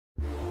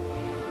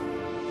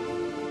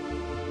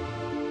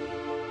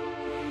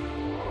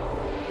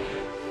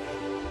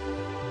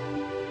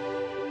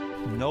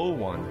no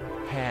one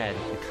had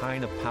the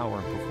kind of power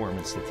and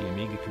performance that the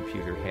Amiga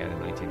computer had in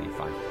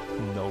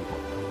 1985. No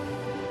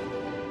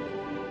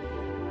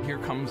one. Here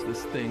comes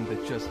this thing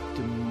that just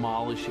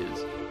demolishes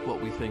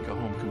what we think a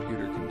home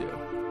computer can do.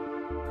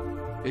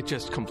 It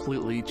just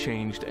completely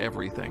changed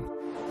everything.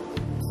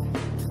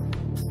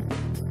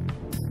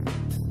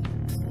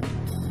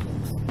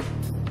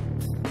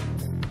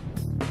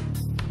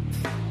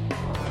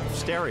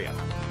 Stereo,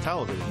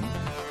 television,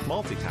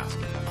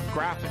 multitasking,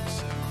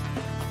 graphics.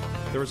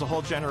 There was a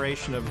whole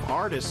generation of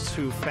artists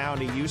who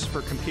found a use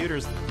for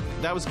computers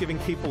that was giving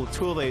people a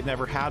tool they'd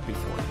never had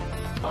before.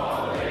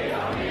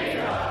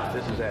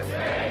 This is it.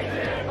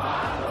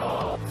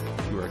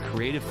 If you were a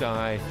creative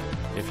guy,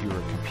 if you were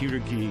a computer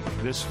geek,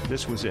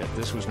 this was it.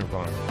 This was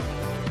Nirvana.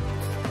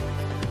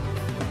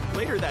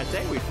 Later that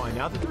day, we find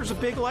out that there was a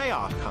big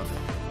layoff coming,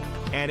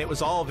 and it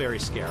was all very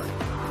scary.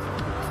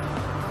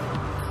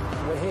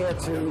 We're here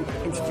to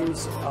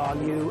introduce our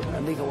new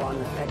Amiga 1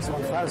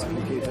 X1000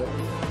 computer.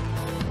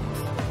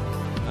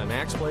 An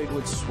axe blade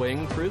would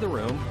swing through the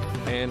room,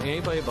 and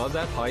anybody above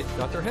that height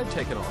got their head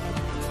taken off.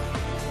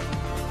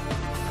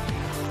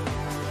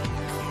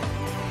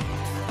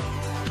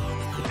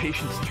 The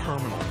patient's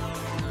terminal.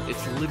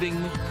 It's living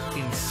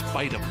in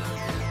spite of them.